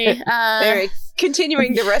 Sorry.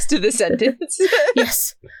 Continuing the rest of the sentence.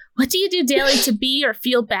 Yes. What do you do daily to be or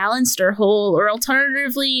feel balanced or whole? Or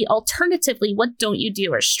alternatively, what don't you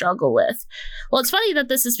do or struggle with? Well, it's funny that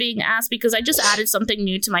this is being asked because I just added something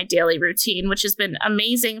new to my daily routine, which has been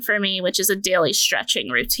amazing for me, which is a daily stretching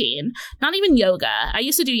routine. Not even yoga. I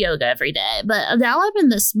used to do yoga every day, but now I'm in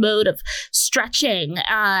this mode of stretching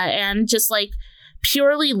and just like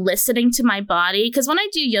purely listening to my body, because when I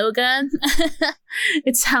do yoga,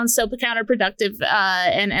 it sounds so counterproductive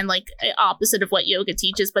and like opposite of what yoga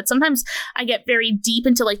teaches, but sometimes I get very deep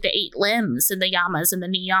into like the 8 limbs and the yamas and the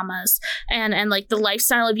niyamas and like the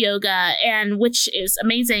lifestyle of yoga, and which is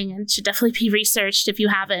amazing and should definitely be researched if you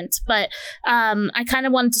haven't. But I kind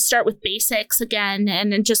of wanted to start with basics again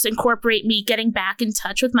and just incorporate me getting back in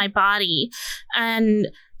touch with my body and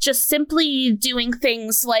just simply doing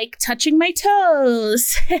things like touching my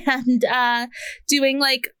toes and doing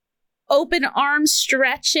like open arm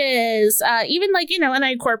stretches, even like, and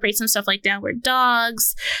I incorporate some stuff like downward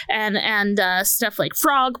dogs and stuff like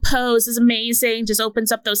frog pose is amazing. Just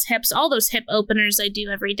opens up those hips, all those hip openers I do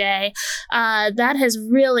every day. That has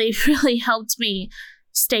really, really helped me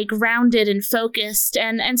stay grounded and focused.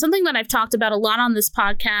 And something that I've talked about a lot on this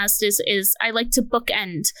podcast is I like to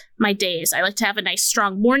bookend my days. I like to have a nice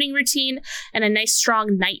strong morning routine and a nice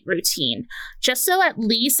strong night routine, just so at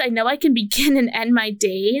least I know I can begin and end my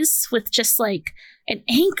days with just like an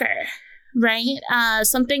anchor, right?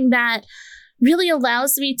 Something that really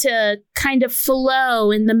allows me to kind of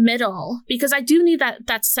flow in the middle, because I do need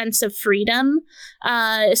that sense of freedom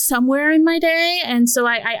somewhere in my day. And so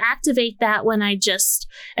I activate that when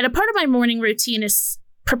and a part of my morning routine is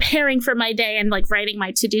preparing for my day and like writing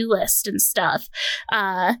my to-do list and stuff,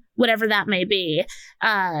 whatever that may be.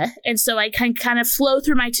 And so I can kind of flow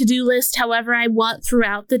through my to-do list however I want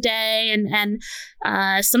throughout the day. And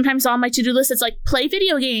sometimes on my to-do list, it's like play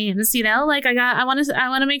video games, like I want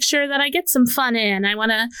to make sure that I get some fun in. I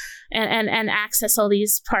want to, and access all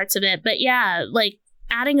these parts of it. But yeah, like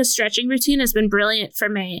adding a stretching routine has been brilliant for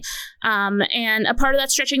me. And a part of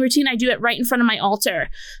that stretching routine, I do it right in front of my altar.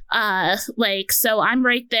 So I'm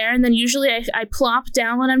right there. And then usually I plop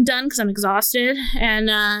down when I'm done because I'm exhausted.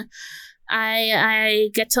 And I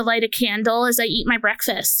get to light a candle as I eat my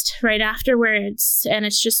breakfast right afterwards. And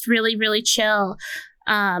it's just really, really chill.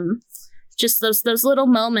 Just those little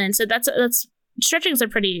moments. And that's stretching is a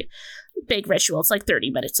pretty big ritual. It's like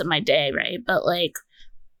 30 minutes of my day, right? But like,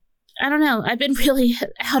 I don't know. I've been really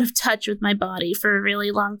out of touch with my body for a really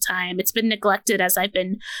long time. It's been neglected as I've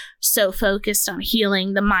been so focused on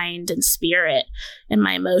healing the mind and spirit and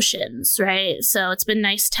my emotions, right? So it's been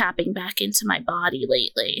nice tapping back into my body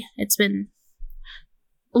lately. It's been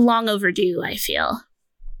long overdue, I feel.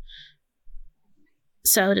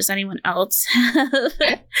 So does anyone else have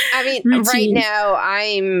I mean, routine? Right now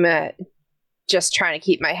I'm just trying to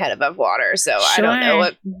keep my head above water. So Sure. I don't know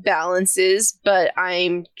what balance is, but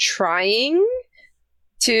I'm trying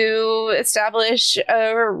to establish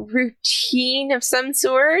a routine of some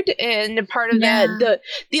sort. And part of that,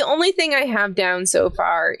 the only thing I have down so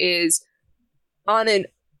far is on an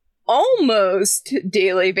almost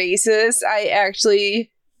daily basis, I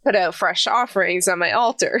actually put out fresh offerings on my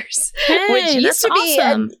altars, which used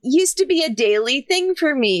to be a daily thing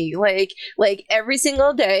for me. Like every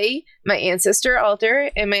single day, my ancestor altar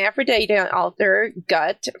and my Aphrodite altar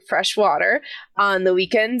got fresh water. On the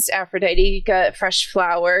weekends, Aphrodite got fresh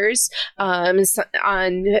flowers. On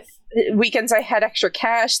weekends, I had extra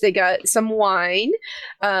cash. They got some wine.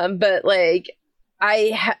 But like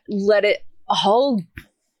I let it all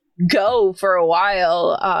go for a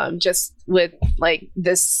while, just with like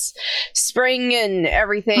this spring and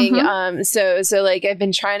everything. So like I've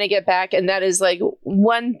been trying to get back, and that is like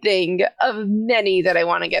one thing of many that I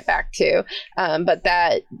want to get back to. But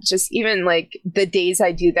that just even like the days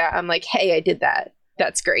I do that, I'm like, hey, I did that.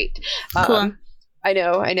 That's great. Cool. I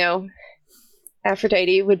know.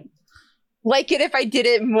 Aphrodite would like it if I did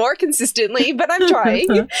it more consistently, but I'm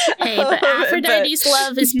trying. Hey, but Aphrodite's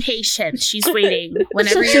love is patient. She's waiting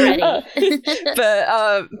whenever you're ready.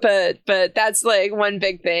 but that's like one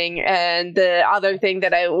big thing. And the other thing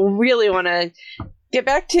that I really want to get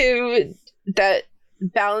back to that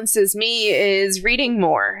balances me is reading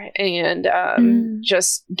more and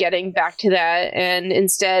just getting back to that. And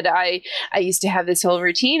instead I used to have this whole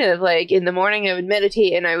routine of like in the morning I would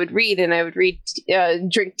meditate and I would read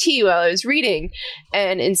drink tea while I was reading,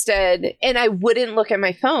 and I wouldn't look at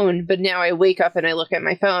my phone, but now I wake up and I look at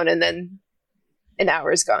my phone and then an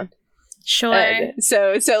hour is gone. Sure. And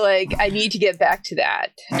so like I need to get back to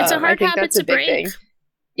that. It's a hard habit to break. Thing.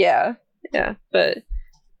 Yeah, but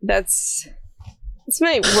it's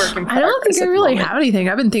my work in progress. I don't think I really have anything.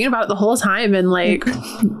 I've been thinking about it the whole time, and like,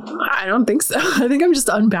 I don't think so. I think I'm just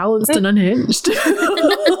unbalanced and unhinged.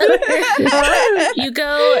 You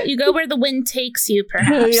go where the wind takes you,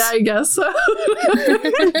 perhaps. Yeah, I guess so. I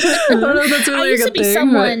don't know if that's really I used a to good be thing,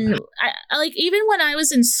 someone, like even when I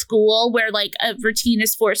was in school, where like a routine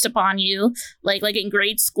is forced upon you, like in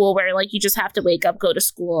grade school, where like you just have to wake up, go to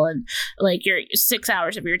school, and like your 6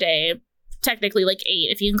 hours of your day, technically like 8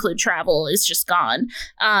 if you include travel, is just gone.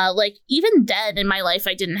 Like even then in my life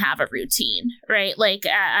I didn't have a routine, right? Like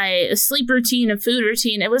a sleep routine, a food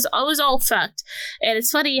routine, it was all fucked. And it's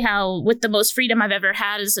funny how with the most freedom I've ever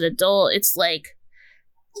had as an adult, it's like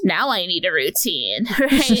now I need a routine,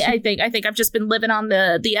 right? I think I've just been living on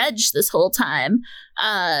the edge this whole time.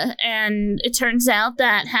 And it turns out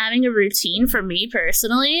that having a routine for me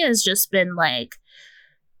personally has just been like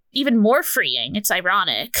even more freeing. It's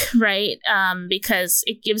ironic, right? Because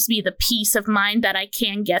it gives me the peace of mind that I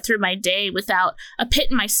can get through my day without a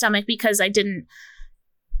pit in my stomach because I didn't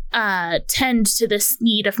tend to this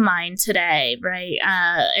need of mine today, right?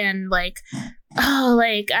 And like, oh,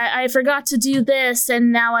 like I forgot to do this,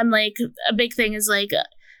 and now I'm like, a big thing is like,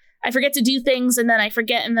 I forget to do things, and then I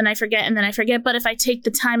forget, and then I forget, and then I forget. But if I take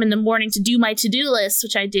the time in the morning to do my to-do list,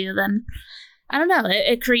 which I do, then I don't know,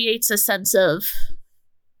 it creates a sense of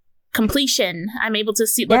completion. I'm able to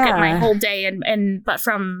look at my whole day and but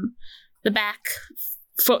from the back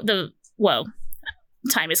for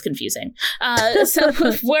time is confusing. So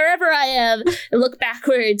wherever I am, I look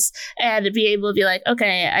backwards and be able to be like,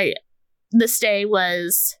 okay, this day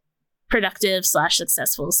was productive /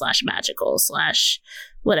 successful / magical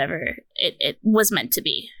 / whatever it was meant to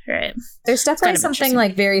be, right? There's definitely something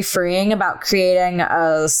like very freeing about creating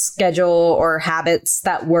a schedule or habits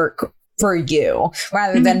that work for you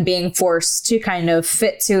rather than being forced to kind of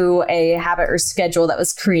fit to a habit or schedule that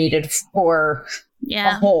was created for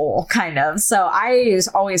a whole kind of. So I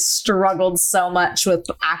always struggled so much with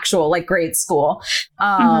actual like grade school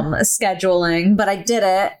scheduling, but I did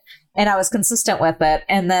it and I was consistent with it.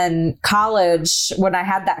 And then college, when I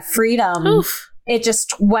had that freedom, it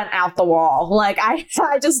just went out the wall. Like I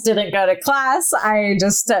just didn't go to class. I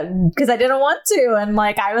just, because I didn't want to. And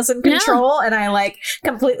like, I was in control and I like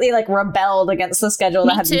completely like rebelled against the schedule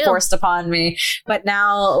that had been forced upon me. But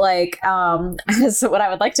now like, as what I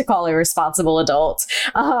would like to call a responsible adult,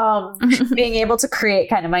 being able to create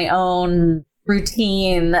kind of my own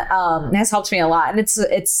routine, has helped me a lot. And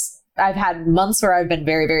I've had months where I've been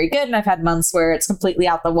very, very good. And I've had months where it's completely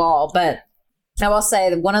out the wall. But I will say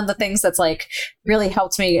that one of the things that's like really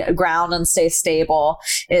helped me ground and stay stable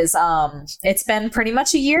is it's been pretty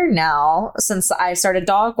much a year now since I started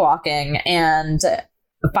dog walking, and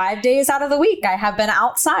 5 days out of the week I have been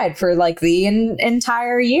outside for like the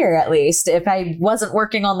entire year, at least if I wasn't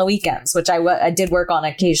working on the weekends, which I did work on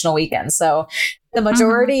occasional weekends. So the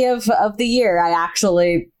majority of the year I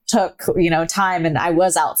actually took, time, and I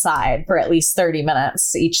was outside for at least 30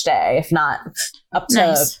 minutes each day, if not up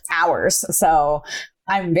to hours. So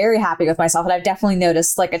I'm very happy with myself. And I've definitely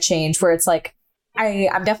noticed like a change where it's like,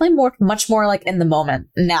 I'm definitely much more like in the moment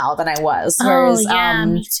now than I was. Whereas,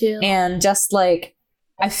 me too. And just like,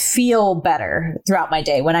 I feel better throughout my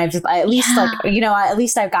day when at least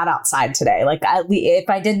I've got outside today. Like if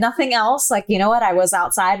I did nothing else, like, you know what, I was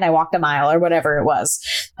outside and I walked a mile or whatever it was,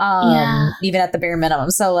 even at the bare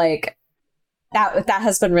minimum. So like that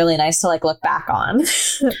has been really nice to like look back on.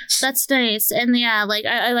 That's nice. And like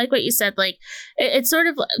I like what you said. Like it's sort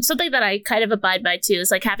of something that I kind of abide by too,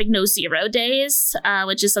 is like having no 0 days,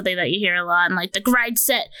 which is something that you hear a lot in like the grind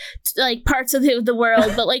set like parts of the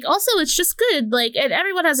world. But like also it's just good. Like, and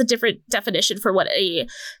everyone has a different definition for what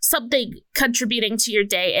something contributing to your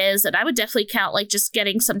day is. And I would definitely count like just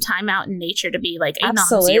getting some time out in nature to be like a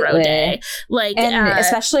non-0 day. Like, and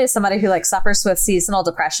especially as somebody who like suffers with seasonal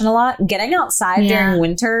depression a lot, getting outside during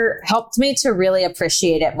winter helped me to really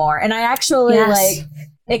appreciate it more. And I actually like,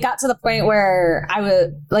 it got to the point where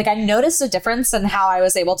I noticed a difference in how I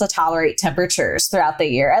was able to tolerate temperatures throughout the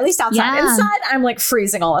year, at least outside. Inside, I'm like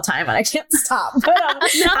freezing all the time and I can't stop. But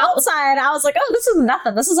outside, I was like, oh, this is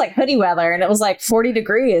nothing. This is like hoodie weather. And it was like 40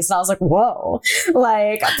 degrees. And I was like, whoa,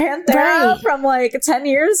 like Panthera from like 10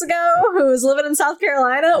 years ago who was living in South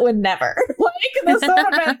Carolina would never. Like this would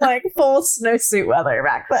have been like full snowsuit weather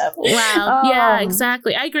back then. Wow. Yeah,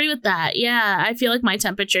 exactly. I agree with that. Yeah. I feel like my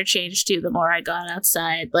temperature changed too the more I got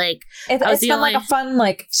outside. Like it's been like a fun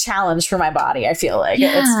like challenge for my body. I feel like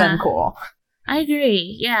it's been cool. I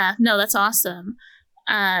agree. Yeah, no, that's awesome.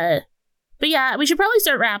 But yeah, we should probably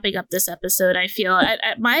start wrapping up this episode. I feel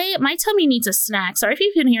my tummy needs a snack. Sorry if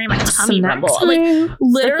you've been hearing my tummy rumble. Like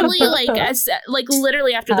literally,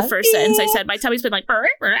 literally after the first sentence I said, my tummy's been like,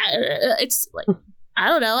 it's like, I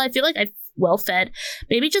don't know. I feel like I've well fed.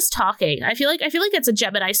 Maybe just talking. I feel like it's a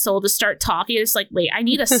Gemini soul to start talking. It's like, wait, I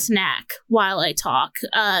need a snack while I talk.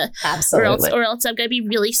 Absolutely. Or else I'm gonna be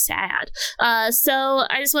really sad. So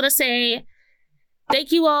I just want to say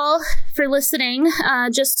thank you all for listening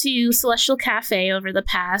just to Celestial Cafe over the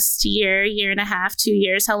past year and a half, 2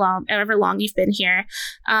 years, however long you've been here.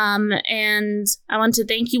 And I want to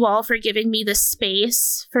thank you all for giving me the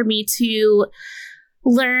space for me to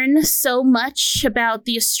learn so much about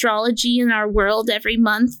the astrology in our world every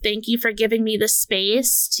month. Thank you for giving me the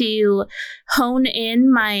space to hone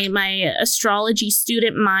in my astrology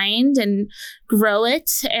student mind and grow it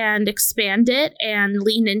and expand it and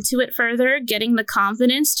lean into it further, getting the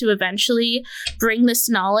confidence to eventually bring this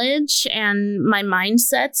knowledge and my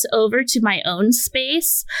mindsets over to my own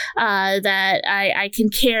space that I can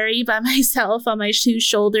carry by myself on my two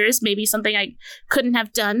shoulders, maybe something I couldn't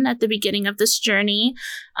have done at the beginning of this journey.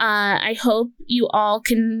 I hope you all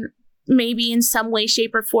can maybe in some way,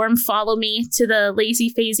 shape, or form follow me to the Lazy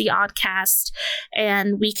Phasey Oddcast,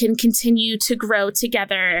 and we can continue to grow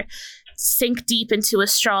together, sink deep into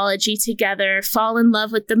astrology together, fall in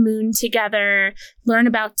love with the moon together, learn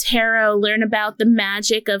about tarot, learn about the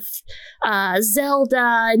magic of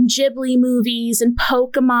Zelda and Ghibli movies and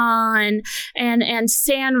Pokemon and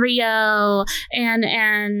Sanrio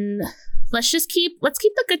and let's keep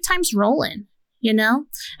the good times rolling, you know,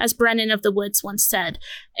 as Brennan of the Woods once said.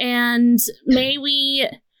 And may we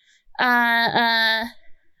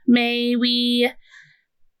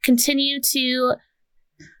continue to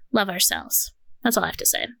love ourselves. That's all I have to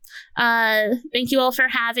say. Thank you all for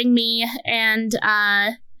having me. And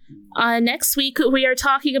next week, we are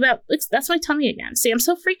talking about... That's my tummy again. See, I'm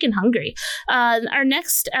so freaking hungry. Our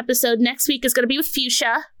next episode next week is going to be with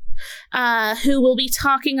Fuchsia, who will be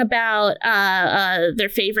talking about their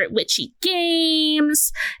favorite witchy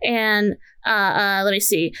games. And let me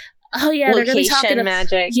see. Oh, yeah, they're going to be talking about...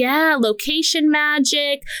 magic. Yeah, location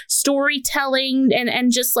magic, storytelling,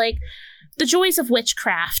 and just like... the joys of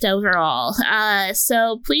witchcraft overall.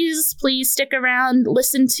 So please stick around,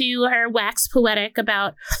 listen to her wax poetic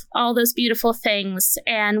about all those beautiful things.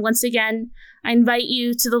 And once again, I invite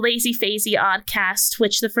you to the Lazy Phasey Oddcast,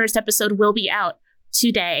 which the first episode will be out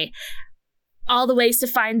today. All the ways to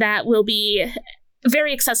find that will be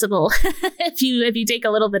very accessible if you take a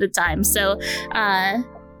little bit of time. So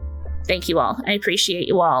thank you all. I appreciate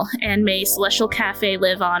you all. And may Celestial Cafe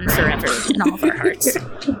live on forever in all of our hearts.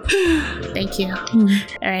 Thank you. All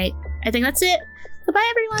right. I think that's it.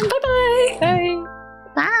 Goodbye, everyone. Bye.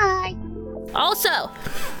 Bye. Also,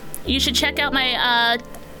 you should check out my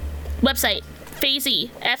website, Phasey,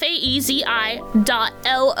 FAEZI.LOVE,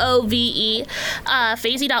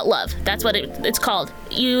 Phasey.love. That's what it's called.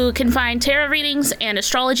 You can find tarot readings and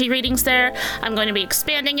astrology readings there. I'm going to be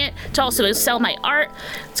expanding it to also sell my art.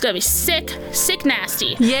 It's going to be sick, sick,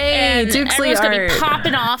 nasty. Yay, and Doogsley everyone's going to art. be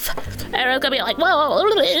popping off. Everyone's going to be like, whoa,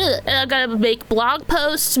 and I'm going to make blog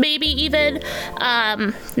posts, maybe even.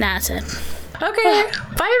 That's it. Okay.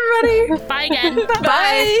 Bye, everybody. Bye again.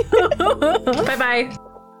 Bye. Bye-bye.